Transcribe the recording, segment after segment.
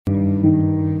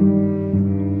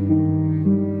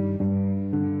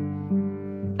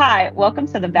Hi, welcome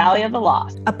to the Valley of the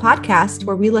Lost, a podcast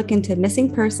where we look into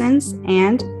missing persons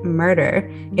and murder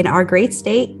in our great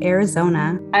state,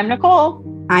 Arizona. I'm Nicole.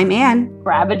 I'm Anne.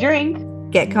 Grab a drink,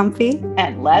 get comfy,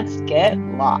 and let's get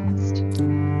lost.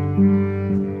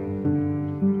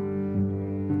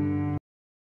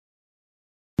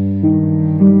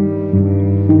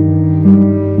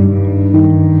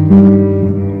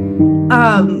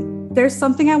 There's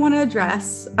something I want to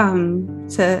address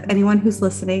to anyone who's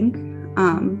listening.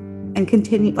 And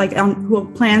continue, who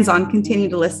plans on continue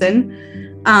to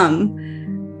listen. I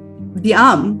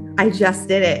just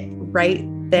did it right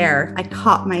there. I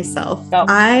caught myself. Oh,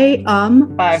 I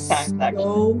 5 times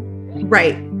so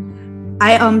right.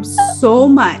 I so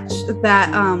much that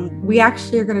we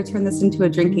actually are going to turn this into a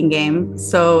drinking game,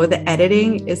 so the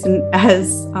editing isn't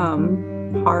as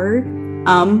hard.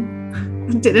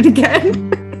 Did it again.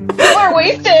 We're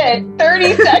wasted.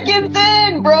 30 seconds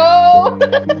in, bro.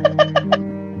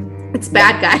 It's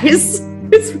bad, guys.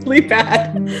 It's really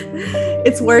bad.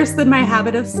 It's worse than my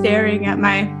habit of staring at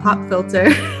my pop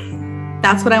filter.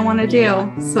 That's what I want to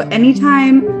do. So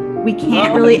anytime we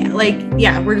can't really,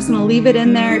 we're just going to leave it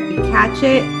in there. If you catch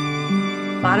it,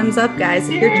 bottoms up, guys.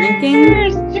 If you're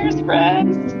drinking. Cheers,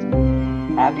 friends.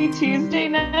 Happy Tuesday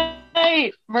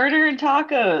night. Murder and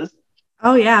tacos.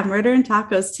 Oh, yeah. Murder and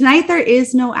tacos. Tonight, there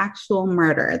is no actual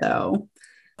murder, though.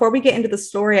 Before we get into the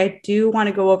story, I do want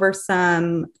to go over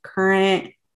some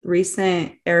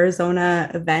recent Arizona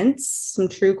events, some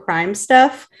true crime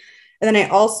stuff. And then I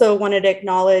also wanted to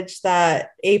acknowledge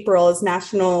that April is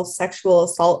National Sexual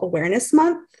Assault Awareness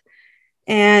Month.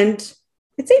 And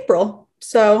it's April.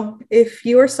 So if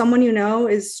you or someone you know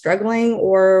is struggling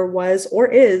or was or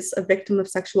is a victim of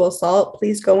sexual assault,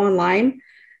 please go online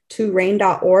to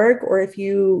rainn.org, or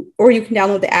you can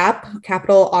download the app.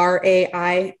 Capital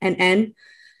RAINN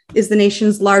is the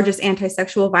nation's largest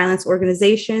anti-sexual violence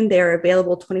organization. They are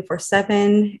available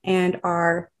 24/7 and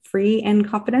are free and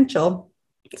confidential.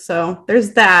 So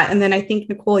there's that. And then I think,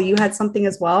 Nicole, you had something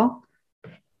as well.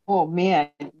 Oh man,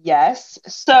 yes.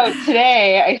 So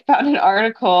today I found an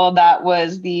article that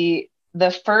was the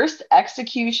first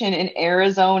execution in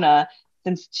Arizona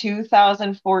since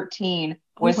 2014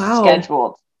 was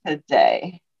scheduled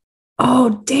today. Oh,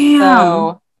 damn.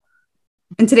 So,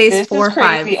 and today's 4 or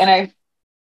 5. And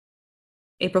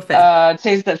April 5th.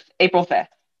 Today's April 5th.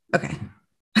 Okay.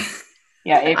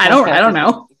 Yeah, April I don't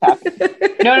know.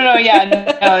 No.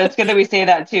 Yeah, no. It's good that we say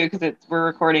that too, because we're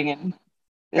recording and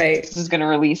this is going to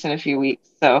release in a few weeks.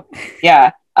 So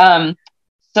yeah. And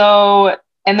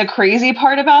the crazy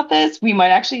part about this, we might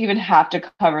actually even have to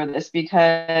cover this,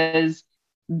 because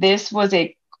this was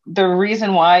the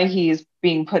reason why he's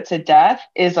being put to death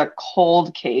is a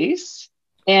cold case.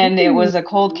 And it was a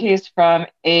cold case from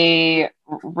a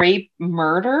rape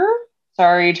murder.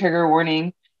 Sorry, trigger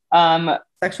warning.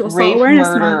 Sexual assault awareness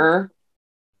murder.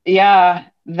 Yeah,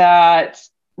 that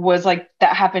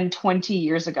happened 20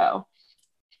 years ago.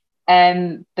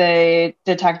 And the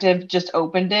detective just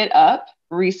opened it up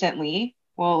recently.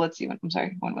 Well, let's see. When was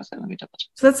it? Let me double check.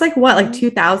 So that's what,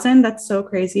 2000? That's so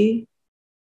crazy.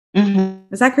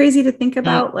 Mm-hmm. Is that crazy to think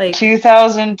about?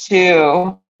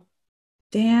 2002.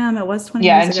 Damn, it was 20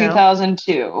 years ago. Yeah, in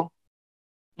 2002.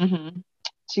 Mm-hmm.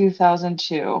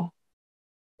 2002.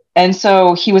 And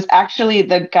so he was actually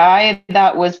the guy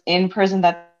that was in prison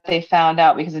that they found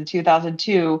out, because in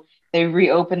 2002, they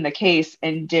reopened the case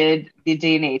and did the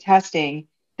DNA testing.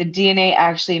 The DNA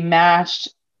actually matched.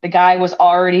 The guy was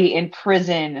already in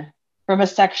prison from a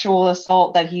sexual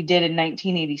assault that he did in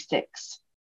 1986.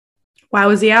 Why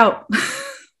was he out?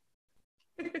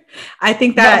 I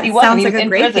think that sounds like a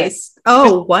great case.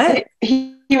 Oh, what?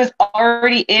 He was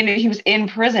in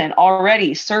prison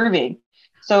already serving.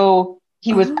 So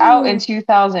he was out in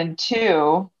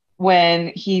 2002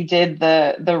 when he did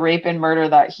the rape and murder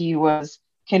that he was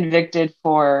convicted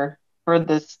for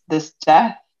this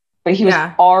death. But he was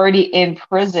already in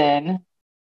prison.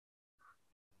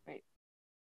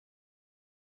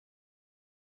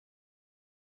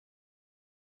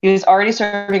 He was already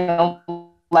serving a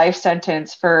life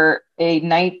sentence for a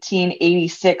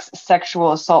 1986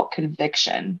 sexual assault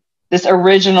conviction. This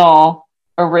original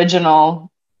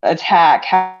attack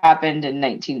happened in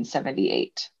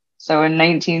 1978. So in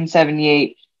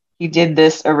 1978, he did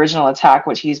this original attack,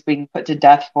 which he's being put to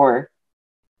death for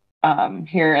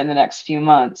here in the next few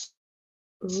months.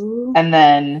 Ooh. And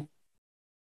then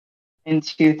in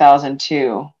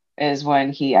 2002 is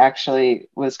when he actually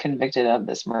was convicted of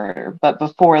this murder. But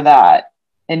before that,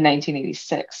 in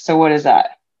 1986. So what is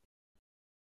that?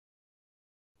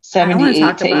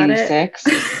 78 to 86.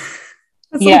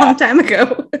 That's a long time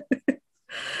ago.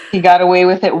 He got away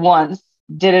with it once,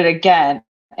 did it again.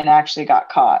 and actually got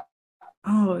caught.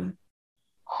 Oh,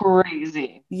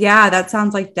 crazy. Yeah, that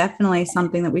sounds like definitely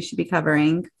something that we should be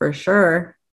covering for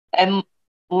sure. And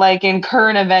like in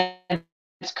current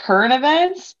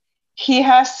events, he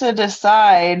has to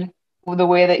decide the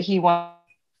way that he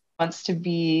wants to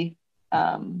be.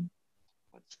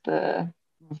 What's the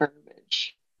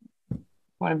verbiage? I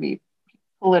want to be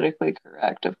politically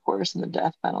correct, of course, in the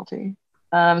death penalty.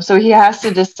 So he has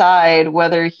to decide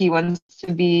whether he wants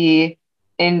to be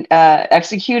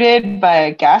executed by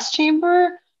a gas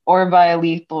chamber or by a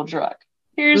lethal drug.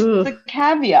 Here's the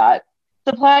caveat: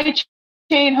 supply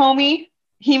chain, homie.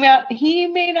 He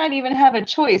may not even have a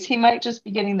choice. He might just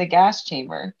be getting the gas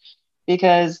chamber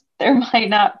because there might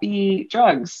not be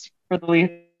drugs for the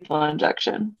lethal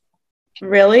injection.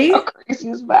 Really? How crazy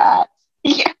is that?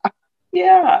 Yeah.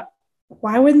 Yeah.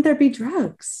 Why wouldn't there be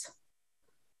drugs?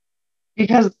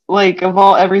 Because like of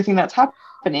everything that's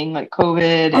happening, like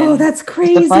COVID. Oh, that's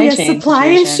crazy. A supply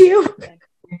issue.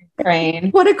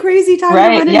 Ukraine. What a crazy time right?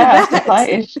 To run into yeah, that. Supply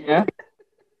issue.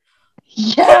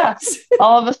 Yeah,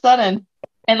 all of a sudden,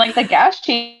 and like the gas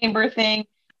chamber thing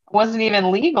wasn't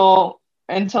even legal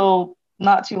until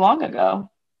not too long ago.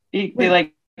 They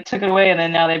like took it away, and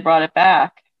then now they brought it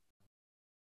back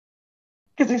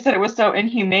because they said it was so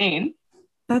inhumane.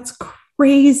 That's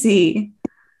crazy.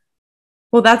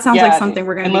 Well, that sounds like something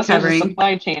we're going to be covering. Unless there's a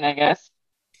supply chain, I guess.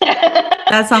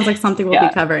 That sounds like something we'll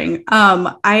be covering.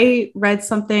 I read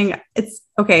something. It's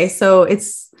okay. So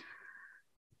it's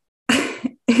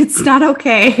not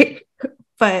okay,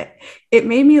 but it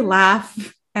made me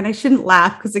laugh, and I shouldn't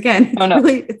laugh because again,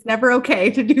 it's never okay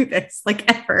to do this, like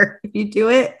ever. If you do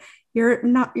it,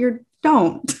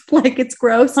 don't like, it's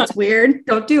gross. It's weird.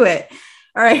 Don't do it.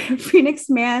 All right. Phoenix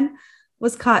man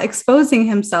was caught exposing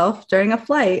himself during a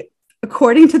flight.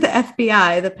 According to the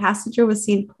FBI, the passenger was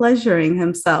seen pleasuring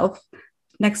himself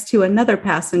next to another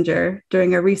passenger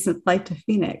during a recent flight to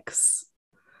Phoenix.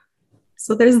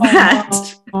 So there's that.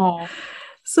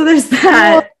 So there's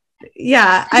that.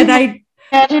 Yeah. And I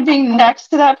imagine being next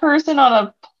to that person on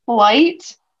a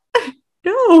flight.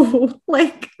 No,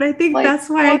 like, I think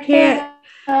that's why I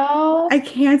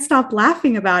can't stop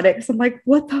laughing about it. Cause I'm like,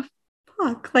 what the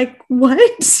fuck? Like,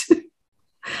 what?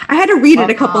 I had to read it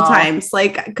a couple times,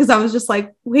 like, because I was just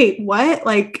like, wait, what?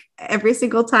 Like every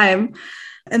single time.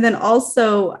 And then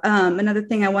also another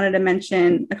thing I wanted to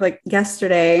mention, like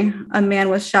yesterday, a man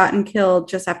was shot and killed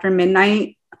just after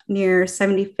midnight near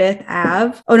 75th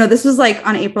Ave. Oh no, this was like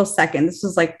on April 2nd. This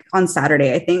was like on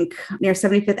Saturday, I think, near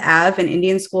 75th Ave and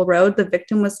Indian School Road. The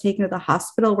victim was taken to the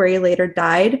hospital where he later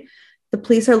died. The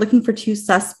police are looking for 2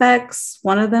 suspects.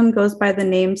 One of them goes by the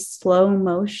name Slow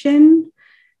Motion.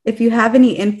 If you have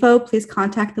any info, please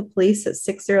contact the police at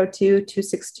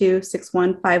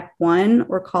 602-262-6151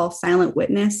 or call Silent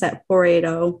Witness at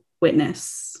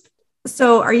 480-WITNESS.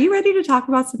 So are you ready to talk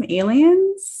about some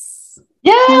aliens?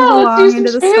 Yeah, let's do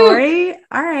into the story.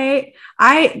 All right.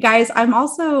 I'm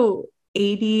also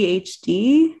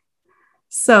ADHD.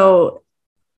 So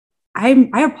I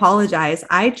apologize.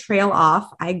 I trail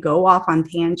off. I go off on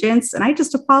tangents and I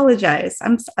just apologize.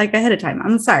 I'm like ahead of time.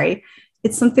 I'm sorry.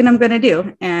 It's something I'm going to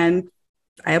do. And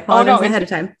I apologize ahead of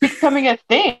time. It's becoming a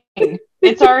thing.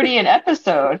 It's already an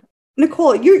episode.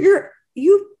 Nicole, you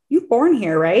born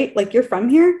here, right? Like you're from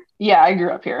here? Yeah, I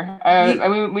grew up here.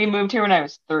 We moved here when I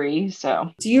was 3. So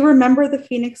do you remember the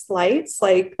Phoenix lights,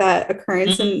 like that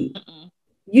occurrence? And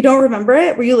you don't remember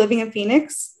it? Were you living in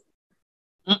Phoenix?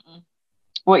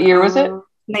 What year was it?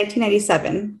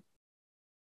 1997.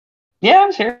 Yeah, I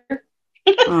was here.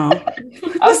 Oh,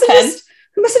 I was 10.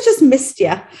 I must have just missed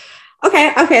you.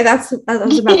 Okay, that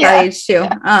was about that age too.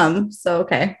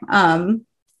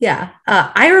 Yeah.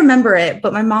 I remember it,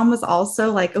 but my mom was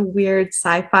also like a weird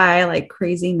sci-fi, like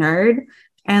crazy nerd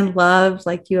and loved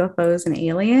like UFOs and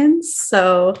aliens.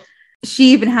 So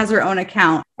she even has her own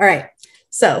account. All right.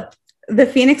 So the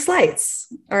Phoenix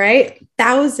lights. All right.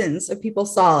 Thousands of people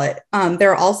saw it.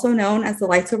 They're also known as the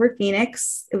lights over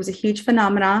Phoenix. It was a huge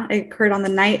phenomenon. It occurred on the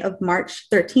night of March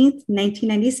 13th,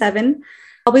 1997.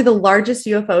 Probably the largest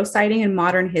UFO sighting in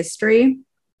modern history.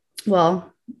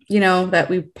 Well, that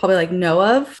we probably know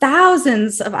of.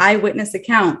 Thousands of eyewitness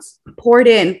accounts poured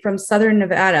in from southern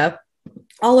Nevada,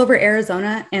 all over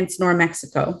Arizona and Sonora,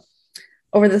 Mexico.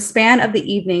 Over the span of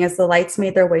the evening, as the lights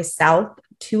made their way south,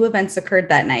 2 events occurred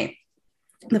that night.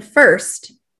 The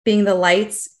first being the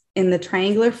lights in the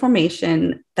triangular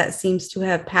formation that seems to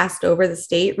have passed over the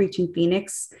state, reaching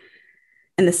Phoenix.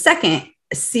 And the second,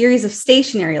 a series of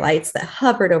stationary lights that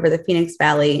hovered over the Phoenix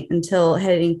Valley until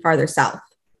heading farther south.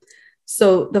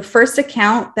 So the first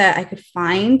account that I could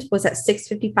find was at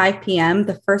 6:55 p.m.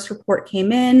 The first report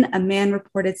came in. A man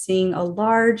reported seeing a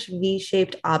large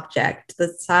V-shaped object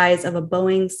the size of a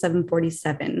Boeing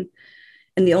 747.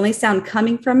 And the only sound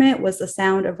coming from it was the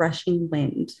sound of rushing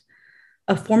wind.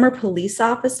 A former police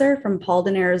officer from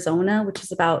Paulden, Arizona, which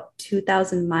is about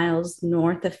 2,000 miles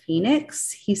north of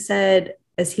Phoenix, he said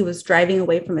as he was driving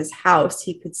away from his house,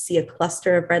 he could see a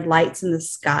cluster of red lights in the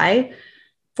sky,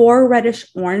 4 reddish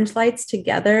orange lights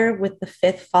together with the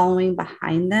 5th following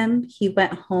behind them. He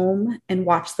went home and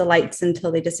watched the lights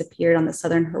until they disappeared on the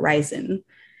southern horizon.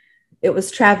 It was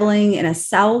traveling in a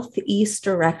southeast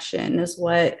direction, is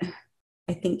what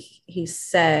I think he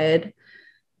said.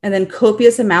 And then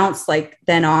copious amounts, like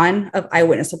then on, of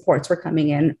eyewitness reports were coming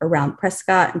in around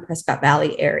Prescott and Prescott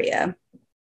Valley area.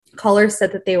 Callers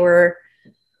said that they were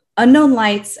unknown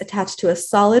lights attached to a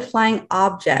solid flying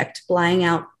object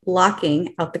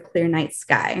blocking out the clear night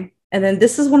sky. And then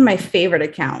this is one of my favorite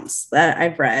accounts that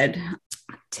I've read.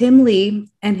 Tim Lee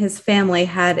and his family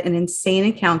had an insane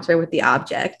encounter with the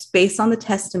object. Based on the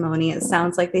testimony, it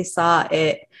sounds like they saw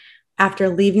it after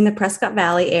leaving the Prescott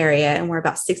Valley area and were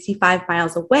about 65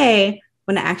 miles away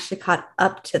when it actually caught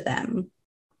up to them.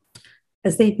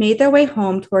 As they made their way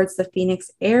home towards the Phoenix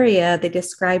area, they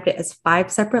described it as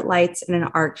 5 separate lights in an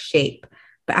arc shape.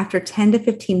 But after 10 to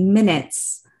 15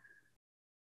 minutes,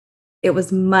 it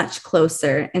was much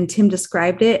closer, and Tim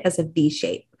described it as a V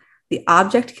shape. The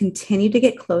object continued to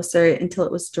get closer until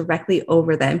it was directly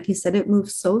over them. He said it moved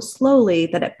so slowly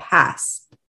that it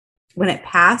passed. When it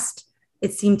passed,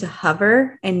 it seemed to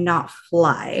hover and not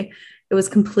fly. It was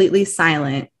completely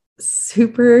silent,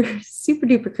 super, super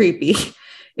duper creepy.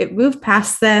 It moved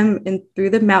past them and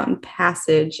through the mountain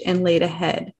passage and laid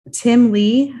ahead. Tim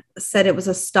Lee said it was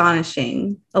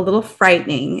astonishing, a little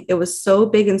frightening. It was so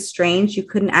big and strange, you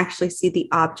couldn't actually see the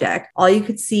object. All you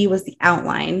could see was the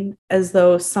outline, as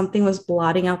though something was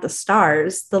blotting out the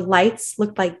stars. The lights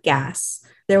looked like gas.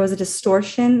 There was a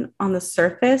distortion on the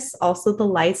surface. Also, the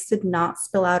lights did not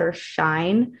spill out or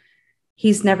shine.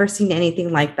 He's never seen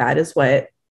anything like that, is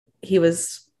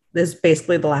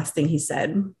basically the last thing he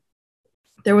said.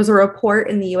 There was a report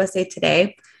in the USA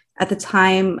Today. At the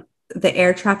time, the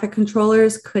air traffic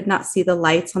controllers could not see the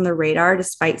lights on the radar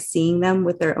despite seeing them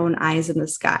with their own eyes in the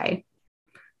sky,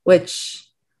 which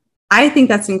I think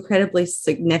that's incredibly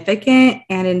significant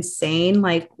and insane.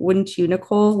 Like, wouldn't you,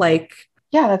 Nicole? Like,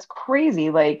 yeah, that's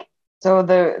crazy. Like, so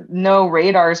no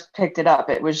radars picked it up.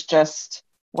 It was just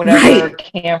whatever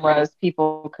cameras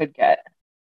people could get.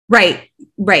 Right.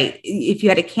 If you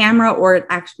had a camera or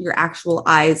your actual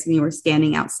eyes and you were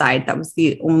standing outside, that was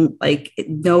the only,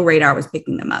 no radar was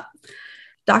picking them up.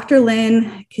 Dr.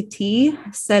 Lynn Kitty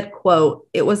said, quote,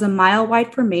 "It was a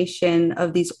mile-wide formation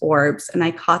of these orbs, and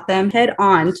I caught them head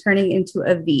on, turning into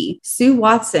a V." Sue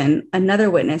Watson, another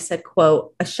witness, said,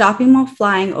 quote, "A shopping mall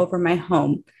flying over my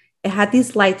home. It had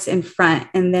these lights in front,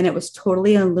 and then it was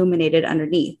totally illuminated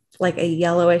underneath, like a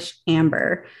yellowish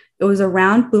amber. It was a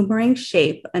round boomerang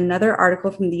shape." Another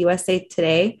article from the USA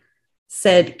Today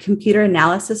said computer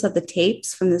analysis of the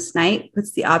tapes from this night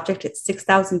puts the object at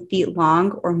 6,000 feet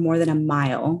long, or more than a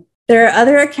mile. There are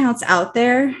other accounts out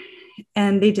there,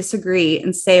 and they disagree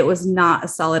and say it was not a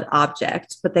solid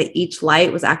object, but that each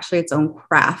light was actually its own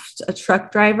craft. A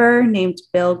truck driver named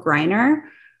Bill Greiner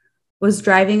was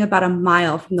driving about a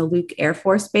mile from the Luke Air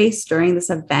Force Base during this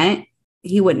event.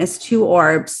 He witnessed 2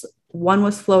 orbs. One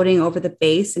was floating over the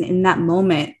base, and in that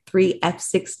moment, 3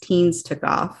 F-16s took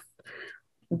off.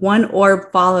 One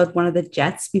orb followed one of the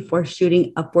jets before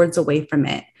shooting upwards away from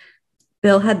it.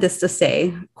 Bill had this to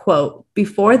say, quote,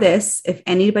 "Before this, if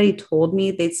anybody told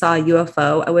me they'd saw a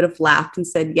UFO, I would have laughed and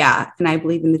said, yeah, and I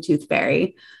believe in the tooth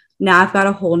fairy. Now I've got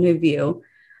a whole new view.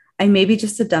 I may be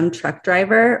just a dumb truck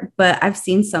driver, but I've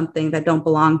seen something that don't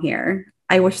belong here.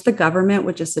 I wish the government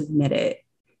would just admit it.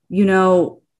 You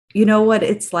know what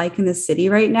it's like in the city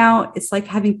right now? It's like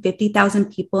having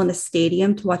 50,000 people in a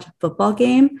stadium to watch a football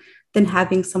game, than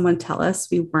having someone tell us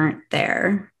we weren't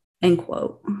there," end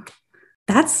quote.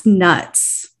 That's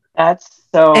nuts. That's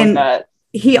so nuts.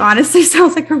 He honestly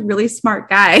sounds like a really smart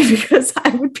guy, because I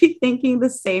would be thinking the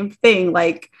same thing.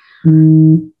 Like,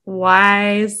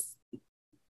 what?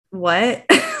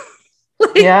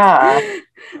 Yeah.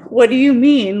 What do you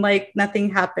mean? Like, nothing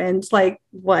happened? Like,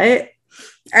 what?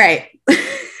 All right.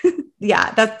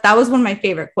 Yeah, that was one of my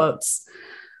favorite quotes.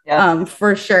 Yeah.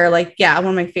 For sure. Like, yeah, one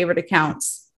of my favorite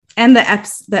accounts. And the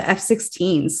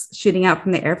F-16s shooting out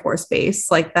from the Air Force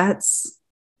Base. Like, that's,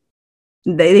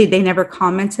 they never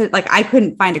commented. Like, I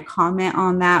couldn't find a comment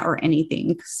on that or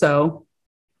anything. So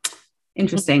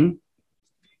interesting.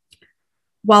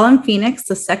 While in Phoenix,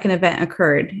 the second event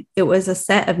occurred. It was a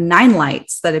set of 9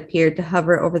 lights that appeared to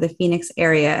hover over the Phoenix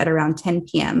area at around 10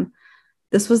 p.m.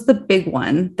 This was the big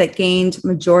one that gained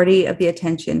majority of the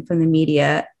attention from the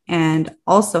media and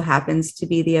also happens to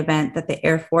be the event that the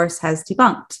Air Force has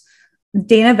debunked.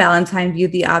 Dana Valentine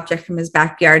viewed the object from his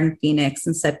backyard in Phoenix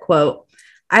and said, quote,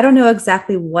 "I don't know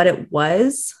exactly what it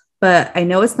was, but I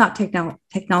know it's not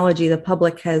technology the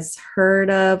public has heard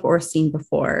of or seen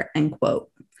before," end quote.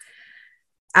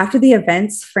 After the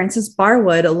events, Frances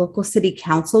Barwood, a local city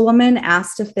councilwoman,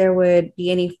 asked if there would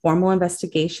be any formal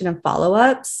investigation and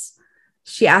follow-ups.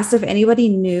 She asked if anybody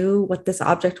knew what this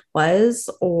object was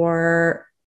or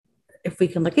if we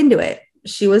can look into it.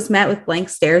 She was met with blank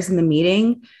stares in the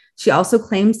meeting. She also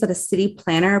claims that a city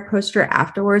planner approached her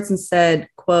afterwards and said,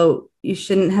 quote, "You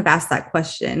shouldn't have asked that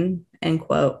question," end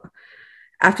quote.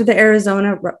 After the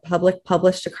Arizona Republic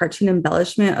published a cartoon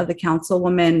embellishment of the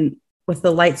councilwoman with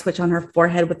the light switch on her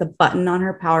forehead with a button on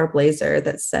her power blazer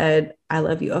that said, "I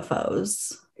love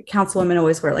UFOs." Councilwomen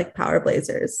always wear like power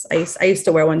blazers. I used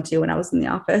to wear one too when I was in the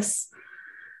office.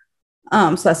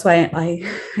 So that's why I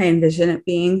envision it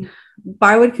being.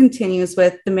 Barwood continues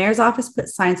with, "The mayor's office put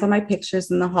signs on my pictures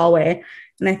in the hallway,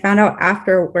 and I found out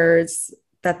afterwards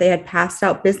that they had passed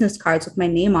out business cards with my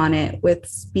name on it with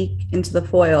 'Speak into the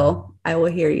foil, I will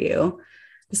hear you.'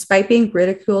 Despite being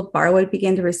ridiculed, Barwood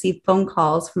began to receive phone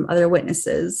calls from other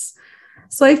witnesses."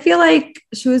 So I feel like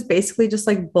she was basically just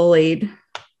like bullied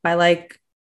by like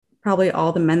probably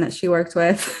all the men that she worked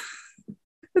with.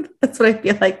 That's what I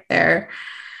feel like there.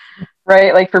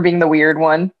 Right, like for being the weird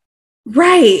one.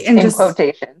 Right. And in just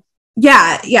quotations.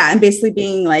 Yeah. And basically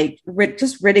being like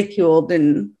just ridiculed.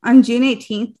 And on June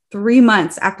 18th, 3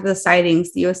 months after the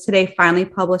sightings, the US Today finally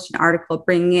published an article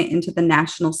bringing it into the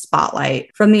national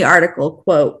spotlight. From the article,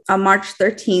 quote, "On March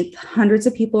 13th, hundreds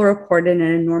of people reported an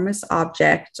enormous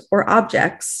object or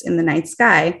objects in the night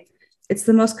sky. It's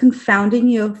the most confounding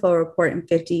UFO report in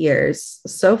 50 years.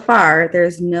 So far, there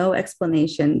is no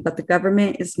explanation, but the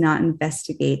government is not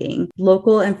investigating.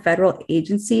 Local and federal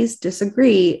agencies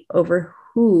disagree over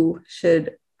who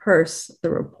should purse the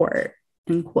report,"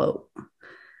 end quote.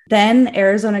 Then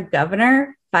Arizona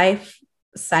Governor Fife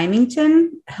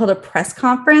Symington held a press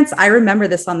conference. I remember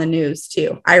this on the news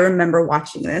too. I remember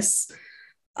watching this.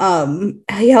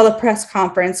 He held a press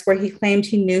conference where he claimed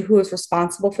he knew who was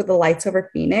responsible for the lights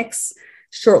over Phoenix.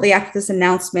 Shortly after this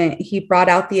announcement, he brought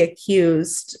out the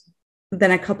accused. Then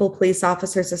a couple of police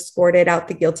officers escorted out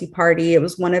the guilty party. It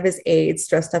was one of his aides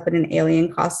dressed up in an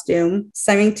alien costume.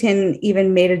 Symington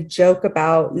even made a joke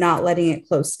about not letting it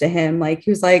close to him. Like, he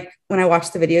was like, when I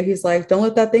watched the video, he's like, "Don't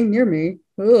let that thing near me."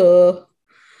 Ugh.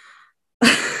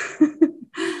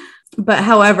 But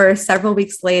however, several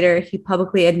weeks later, he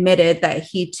publicly admitted that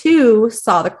he too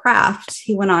saw the craft.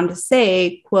 He went on to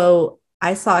say, quote,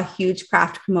 "I saw a huge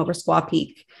craft come over Squaw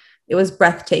Peak. It was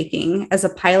breathtaking. As a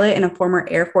pilot and a former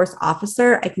Air Force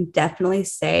officer, I can definitely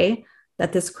say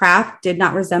that this craft did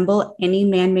not resemble any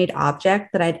man-made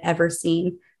object that I'd ever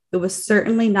seen. It was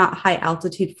certainly not high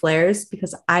altitude flares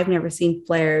because I've never seen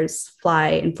flares fly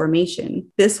in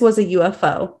formation. This was a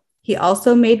UFO." He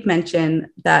also made mention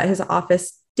that his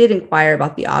office did inquire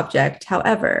about the object.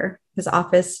 However, his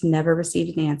office never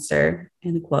received an answer,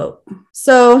 end quote.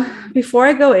 So before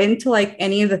I go into like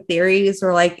any of the theories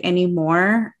or like any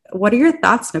more, what are your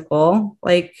thoughts, Nicole?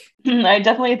 Like, I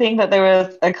definitely think that there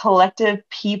was a collective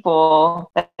people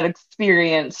that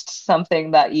experienced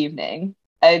something that evening.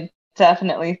 I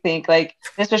definitely think, like,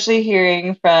 especially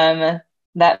hearing from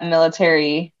that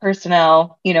military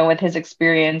personnel, you know, with his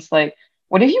experience, like,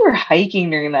 what if you were hiking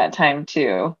during that time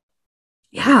too?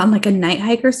 yeah, on like a night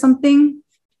hike or something.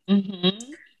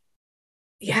 Mm-hmm.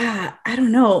 Yeah, I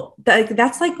don't know.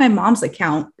 That's like my mom's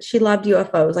account. She loved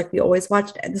UFOs. Like, we always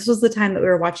watched it. This was the time that we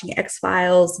were watching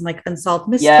X-Files and like Unsolved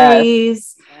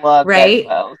Mysteries. Yes, love right?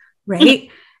 X-Files. Right.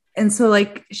 And so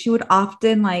like she would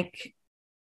often like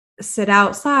sit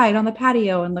outside on the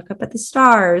patio and look up at the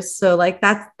stars. So like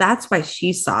that's why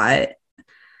she saw it.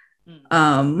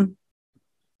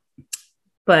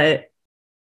 But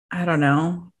I don't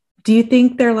know. Do you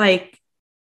think they're like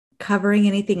covering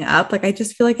anything up? Like, I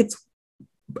just feel like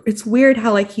it's weird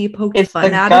how like he poked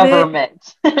fun out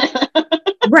government. of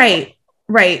it.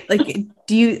 Right. Like,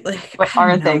 do you like? What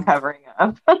aren't they covering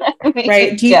up?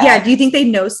 Right. Do you think they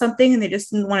know something and they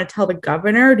just didn't want to tell the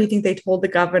governor? Or do you think they told the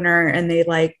governor and they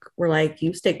like were like,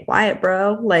 "You stay quiet,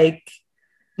 bro"? Like,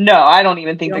 no, I don't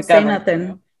even think the governor.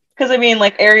 Nothing. Because I mean,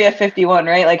 like Area 51,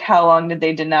 right? Like, how long did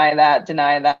they deny that?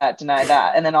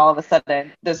 And then all of a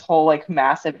sudden, this whole like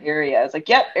massive area is like,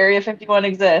 yep, Area 51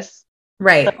 exists.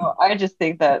 Right. So I just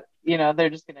think that they're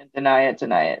just going to deny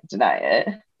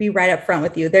it. Be right up front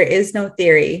with you. There is no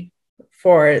theory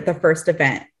for the first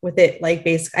event with it. Like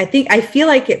basically, I feel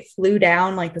like it flew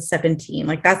down like the 17.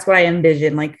 Like that's what I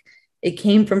envisioned. Like it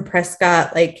came from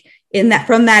Prescott, like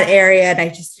from that area. And I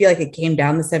just feel like it came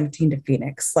down the 17 to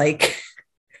Phoenix. Like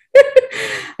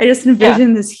I just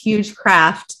envisioned this huge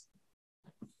craft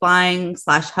flying /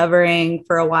 hovering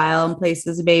for a while in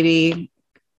places, maybe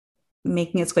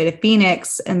making its way to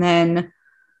Phoenix. And then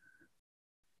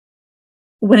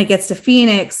when it gets to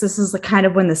Phoenix, this is kind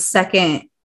of when the second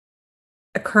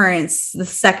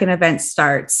event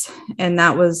starts. And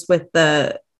that was with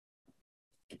the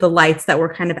lights that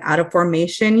were kind of out of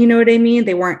formation. You know what I mean?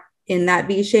 They weren't in that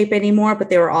V shape anymore, but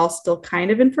they were all still kind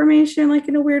of in formation, like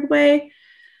in a weird way.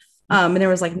 And there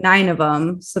was like 9 of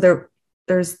them. So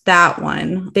there's that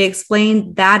one. They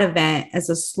explained that event as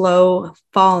a slow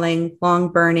falling, long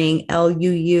burning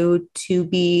LUU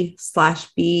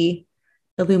 2B/B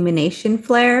illumination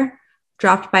flare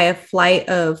dropped by a flight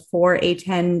of 4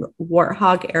 A-10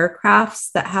 Warthog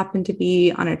aircrafts that happened to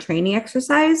be on a training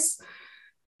exercise.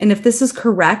 And if this is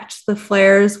correct, the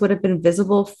flares would have been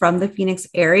visible from the Phoenix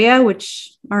area,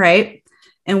 which, all right,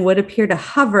 and would appear to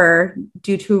hover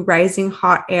due to rising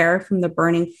hot air from the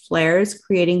burning flares,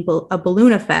 creating a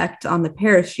balloon effect on the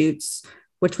parachutes,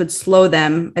 which would slow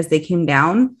them as they came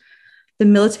down. The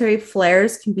military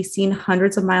flares can be seen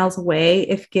hundreds of miles away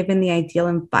if given the ideal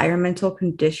environmental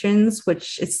conditions,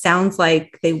 which it sounds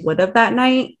like they would have that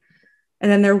night.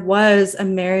 And then there was a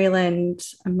Maryland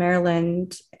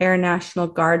Air National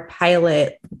Guard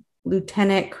pilot,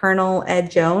 Lieutenant Colonel Ed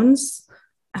Jones.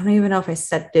 I don't even know if I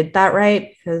did that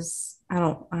right because I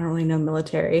don't really know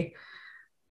military,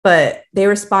 but they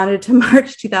responded to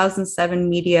March 2007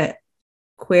 media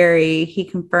query. He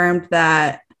confirmed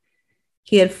that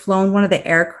he had flown one of the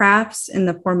aircrafts in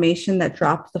the formation that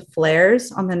dropped the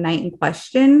flares on the night in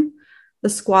question. The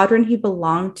squadron he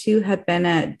belonged to had been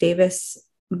at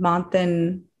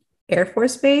Davis-Monthan Air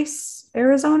Force Base,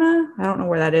 Arizona. I don't know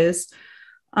where that is.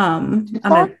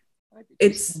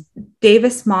 It's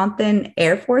Davis-Monthan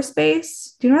Air Force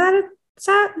Base. Do you know where that is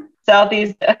at?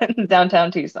 Southeast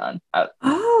downtown Tucson.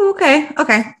 Oh, okay.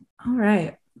 All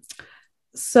right.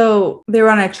 So they were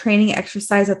on a training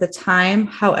exercise at the time.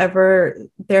 However,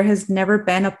 there has never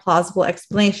been a plausible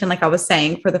explanation, like I was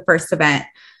saying, for the first event.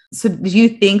 So do you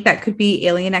think that could be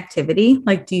alien activity?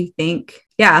 Like, do you think,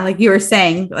 like you were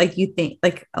saying, like you think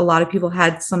like a lot of people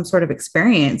had some sort of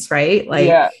experience, right? Like,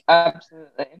 yeah,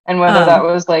 absolutely. And whether that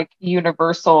was like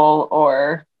universal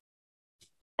or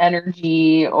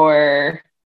energy or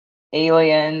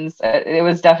aliens, it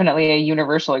was definitely a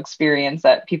universal experience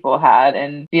that people had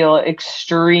and feel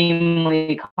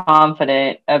extremely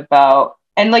confident about.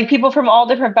 And like people from all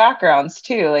different backgrounds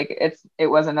too. Like it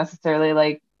wasn't necessarily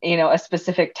like, a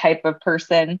specific type of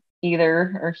person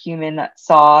either, or human that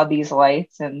saw these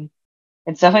lights. And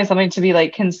it's definitely something to be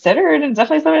like considered and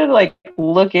definitely something to like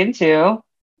look into.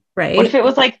 Right. What if it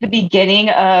was like the beginning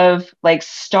of like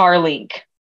Starlink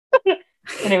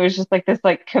and it was just like this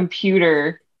like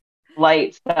computer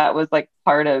lights that was like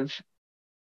part of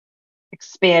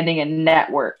expanding a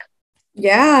network?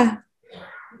 Yeah.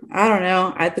 I don't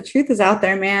know. The truth is out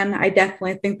there, man. I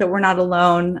definitely think that we're not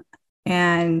alone.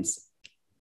 And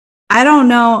I don't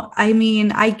know. I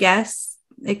mean, I guess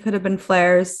it could have been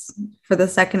flares for the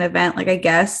second event, like I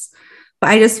guess, but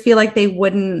I just feel like they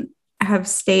wouldn't have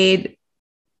stayed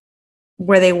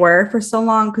where they were for so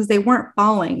long because they weren't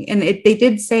falling. And they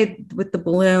did say with the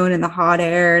balloon and the hot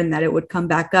air and that it would come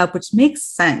back up, which makes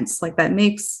sense. Like that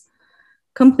makes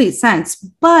complete sense.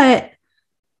 But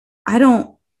I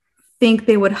don't think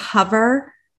they would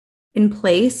hover in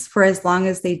place for as long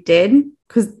as they did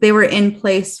because they were in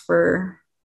place for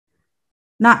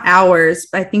not hours,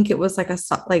 but I think it was like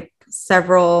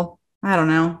several, I don't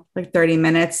know, like 30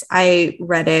 minutes. I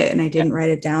read it and I didn't write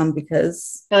it down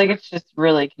because I feel like it's just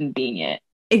really convenient.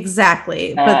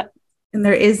 Exactly. And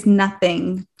there is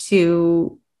nothing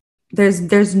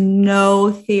there's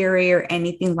no theory or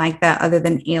anything like that other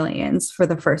than aliens for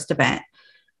the first event.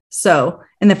 So,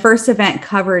 and the first event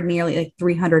covered nearly like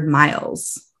 300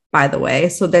 miles, by the way.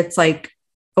 So that's like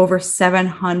over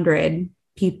 700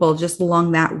 people just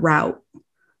along that route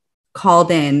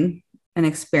called in an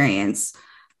experience.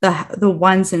 The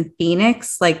ones in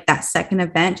Phoenix, like that second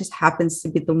event just happens to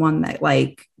be the one that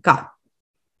like got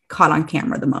caught on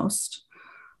camera the most.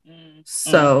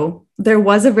 So there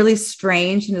was a really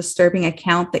strange and disturbing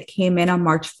account that came in on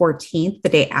March 14th, the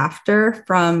day after,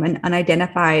 from an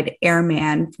unidentified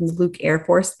airman from the Luke Air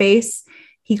Force Base.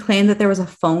 He claimed that there was a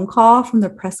phone call from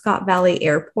the Prescott Valley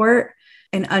Airport.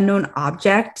 An unknown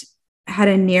object had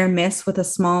a near miss with a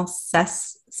small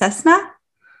Cessna.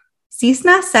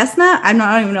 I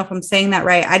don't even know if I'm saying that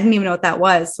right. I didn't even know what that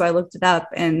was. So I looked it up,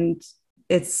 and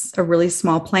it's a really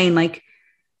small plane. Like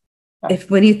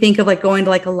when you think of like going to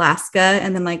like Alaska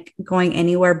and then like going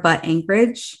anywhere but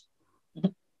Anchorage,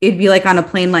 it'd be like on a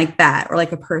plane like that, or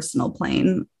like a personal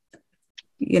plane,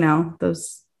 you know,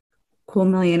 those cool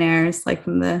millionaires like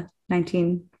from the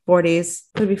 1940s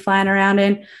would be flying around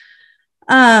in.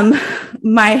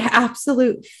 My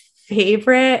absolute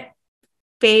favorite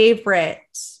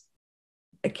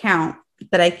account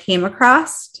that I came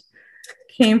across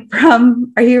came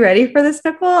from, are you ready for this,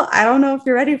 Nicole? I don't know if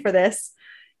you're ready for this.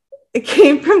 It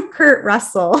came from Kurt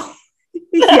Russell.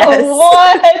 Yes.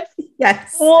 What?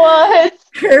 Yes. What?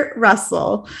 Kurt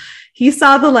Russell. He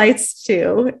saw the lights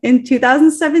too. In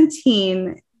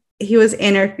 2017, he was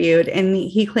interviewed and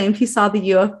he claimed he saw the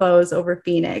UFOs over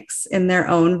Phoenix in their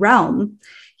own realm.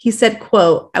 He said,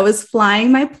 quote, "I was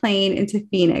flying my plane into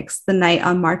Phoenix the night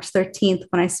on March 13th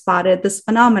when I spotted this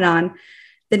phenomenon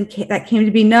that came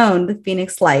to be known, the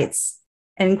Phoenix Lights,"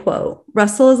 end quote.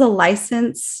 Russell is a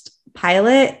licensed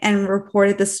pilot and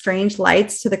reported the strange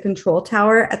lights to the control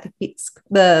tower at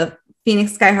the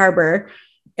Phoenix Sky Harbor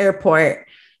Airport.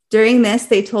 During this,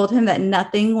 they told him that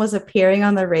nothing was appearing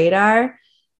on the radar.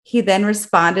 He then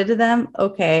responded to them,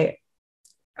 okay,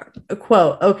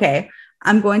 quote, "Okay,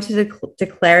 I'm going to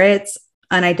declare it's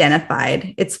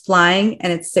unidentified. It's flying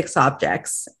and it's 6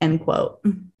 objects," end quote.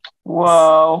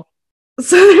 Whoa.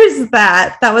 So there's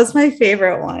that. That was my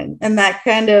favorite one. And that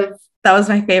was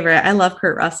my favorite. I love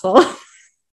Kurt Russell.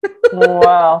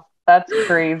 Wow. That's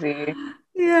crazy.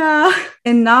 Yeah.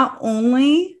 And not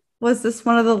only was this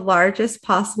one of the largest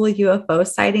possible UFO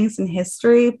sightings in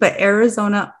history, but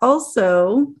Arizona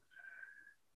also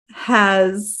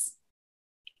has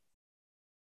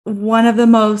one of the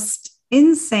most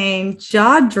insane,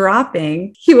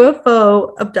 jaw-dropping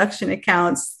UFO abduction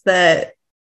accounts that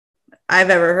I've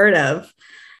ever heard of.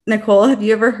 Nicole, have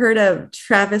you ever heard of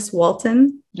Travis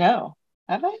Walton? No.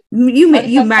 Have I? You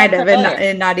might have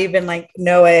and not even like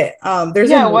know it. Why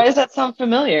does that sound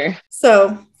familiar?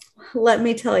 So let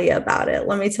me tell you about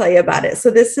it. So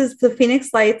this is the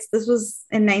Phoenix Lights. This was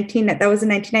in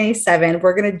 1997.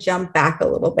 We're going to jump back a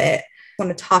little bit. I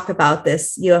want to talk about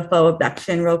this UFO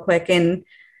abduction real quick. And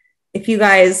if you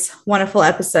guys want a full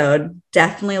episode,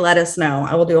 definitely let us know.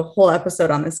 I will do a whole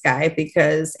episode on this guy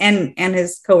because and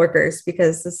his coworkers,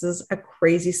 because this is a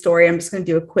crazy story. I'm just going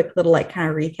to do a quick little like kind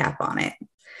of recap on it.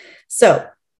 So,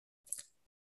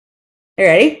 you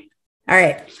ready? All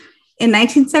right. In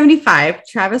 1975,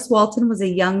 Travis Walton was a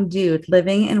young dude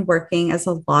living and working as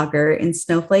a logger in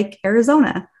Snowflake,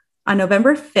 Arizona. On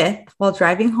November 5th, while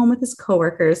driving home with his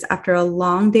coworkers after a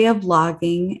long day of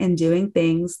logging and doing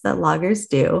things that loggers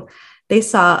do, they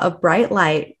saw a bright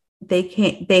light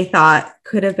they thought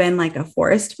could have been like a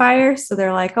forest fire. So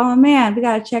they're like, oh man, we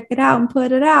got to check it out and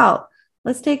put it out.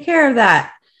 Let's take care of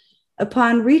that.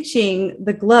 Upon reaching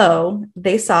the glow,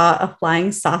 they saw a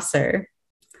flying saucer.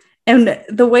 And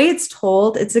the way it's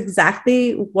told, it's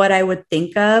exactly what I would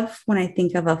think of when I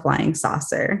think of a flying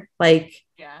saucer. Like,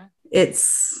 yeah.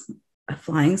 It's a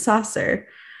flying saucer.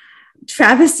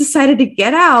 Travis decided to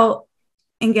get out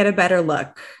and get a better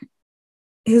look.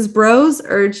 His bros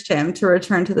urged him to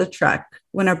return to the truck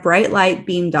when a bright light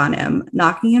beamed on him,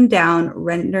 knocking him down,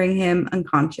 rendering him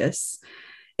unconscious.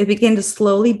 It began to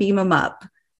slowly beam him up.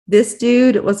 This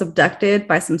dude was abducted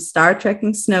by some Star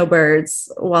Trekking snowbirds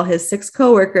while his 6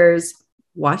 coworkers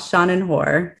watched on in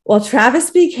horror. While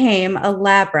Travis became a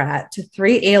lab rat to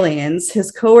 3 aliens, his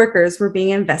coworkers were being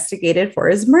investigated for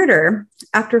his murder.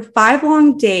 After 5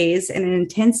 long days and an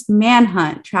intense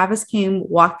manhunt, Travis came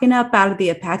walking up out of the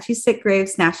Apache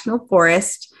Sitgraves National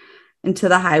Forest into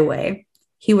the highway.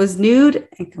 He was nude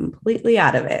and completely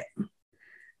out of it.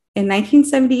 In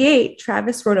 1978,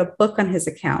 Travis wrote a book on his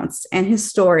accounts and his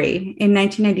story. In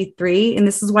 1993, and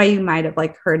this is why you might have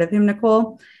like heard of him,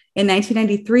 Nicole. In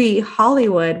 1993,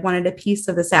 Hollywood wanted a piece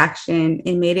of this action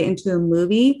and made it into a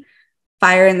movie,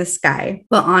 Fire in the Sky.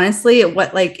 But honestly, it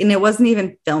wasn't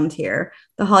even filmed here.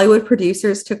 The Hollywood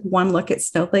producers took one look at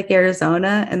Snowflake,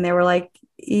 Arizona, and they were like,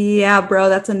 yeah, bro,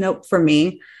 that's a nope for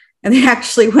me. And they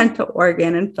actually went to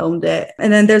Oregon and filmed it.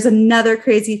 And then there's another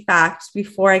crazy fact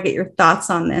before I get your thoughts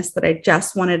on this that I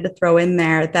just wanted to throw in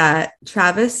there, that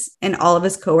Travis and all of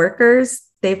his coworkers,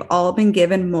 they've all been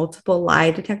given multiple lie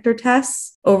detector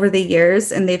tests over the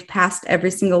years, and they've passed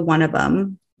every single one of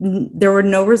them. There were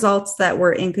no results that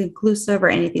were inconclusive or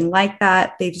anything like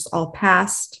that. They just all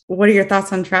passed. What are your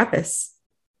thoughts on Travis?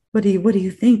 What do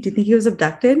you think? Do you think he was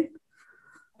abducted?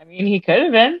 I mean, he could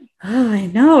have been. Oh, I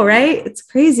know, right? It's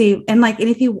crazy. And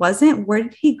if he wasn't, where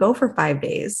did he go for 5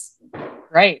 days?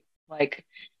 Right. Like,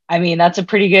 I mean, that's a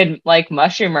pretty good like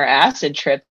mushroom or acid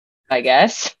trip, I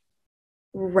guess.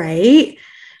 Right.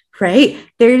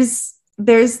 There's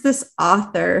this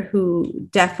author who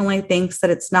definitely thinks that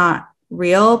it's not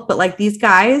real, but like these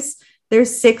guys,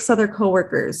 there's 6 other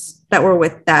coworkers that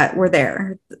were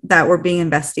there that were being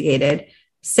investigated.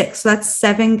 6. So that's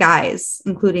 7 guys,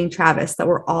 including Travis, that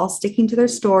were all sticking to their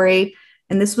story.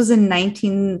 And this was in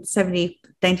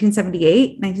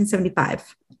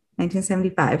 1975.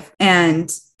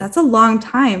 And that's a long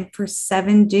time for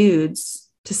 7 dudes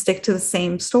to stick to the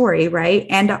same story, right?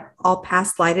 And all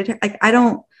pass lie detector. Like,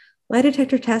 lie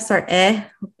detector tests are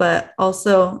but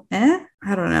also I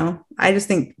don't know. I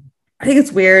think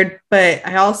it's weird, but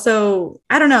I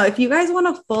don't know. If you guys want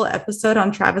a full episode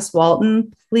on Travis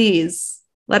Walton, please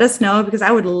let us know, because I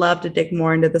would love to dig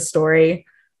more into the story.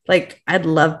 Like, I'd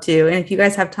love to. And if you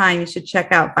guys have time, you should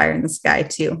check out Fire in the Sky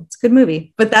too. It's a good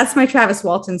movie. But that's my Travis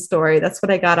Walton story. That's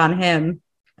what I got on him.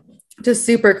 Just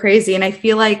super crazy. And I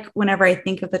feel like whenever I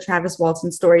think of the Travis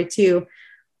Walton story too,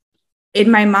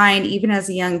 in my mind, even as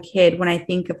a young kid, when I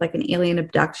think of like an alien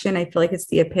abduction, I feel like it's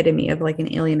the epitome of like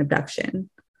an alien abduction.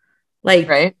 Like,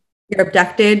 right? You're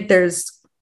abducted, there's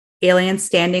aliens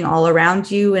standing all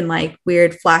around you and like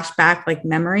weird flashback like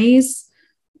memories.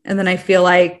 And then I feel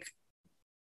like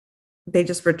they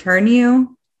just return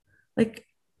you. Like,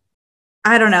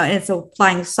 I don't know. And it's a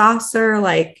flying saucer.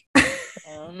 Like, I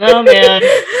don't know, man.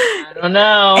 I don't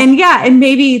know. And yeah, and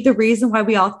maybe the reason why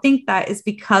we all think that is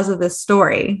because of this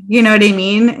story. You know what I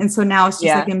mean? And so now it's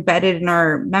just like embedded in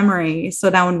our memory. So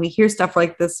now when we hear stuff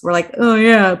like this, we're like, oh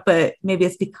yeah, but maybe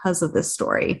it's because of this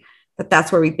story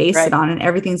that's where we base it on, and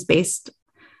everything's based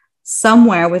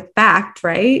somewhere with fact,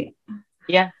 right?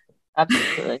 Yeah,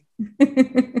 absolutely. Gosh,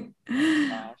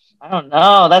 I don't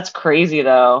know. That's crazy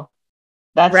though.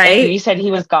 That's right. You said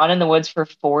he was gone in the woods for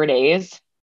 4 days.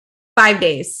 5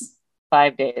 days.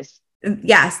 5 days.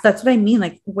 Yes, that's what I mean.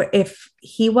 Like, if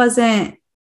he wasn't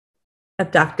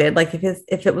abducted, like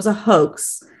if it was a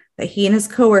hoax that he and his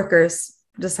coworkers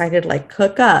decided like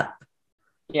cook up,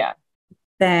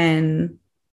 then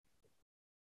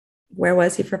where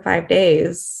was he for 5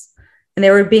 days? And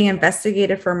they were being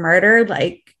investigated for murder.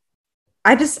 Like,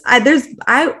 I would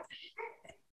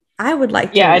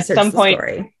like to at some point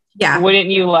story.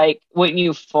 Wouldn't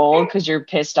you fold because you're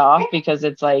pissed off, because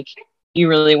it's like you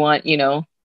really want,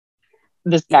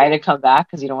 this guy to come back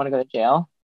because you don't want to go to jail?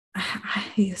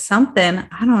 Something,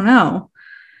 I don't know.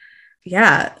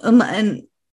 Yeah. And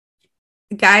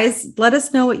guys, let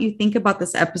us know what you think about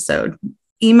this episode.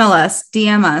 Email us,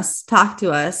 DM us, talk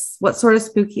to us. What sort of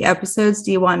spooky episodes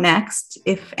do you want next,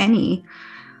 if any?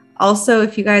 Also,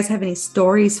 if you guys have any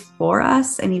stories for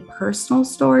us, any personal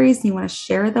stories, and you want to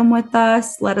share them with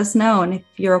us, let us know. And if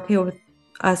you're okay with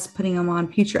us putting them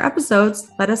on future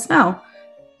episodes, let us know.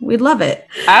 We'd love it.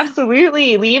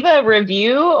 Absolutely. Leave a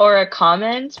review or a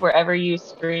comment wherever you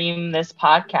stream this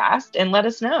podcast and let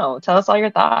us know. Tell us all your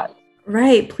thoughts.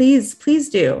 Right. Please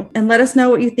do. And let us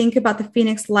know what you think about the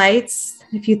Phoenix Lights.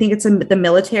 If you think it's the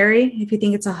military, if you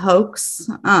think it's a hoax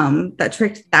that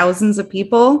tricked thousands of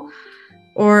people,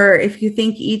 or if you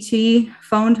think E.T.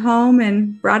 phoned home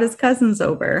and brought his cousins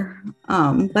over.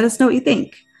 Let us know what you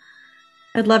think.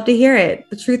 I'd love to hear it.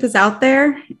 The truth is out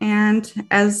there. And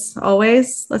as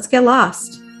always, let's get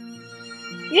lost.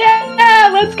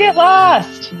 Yeah, let's get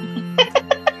lost.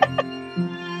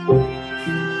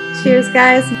 Cheers,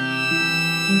 guys.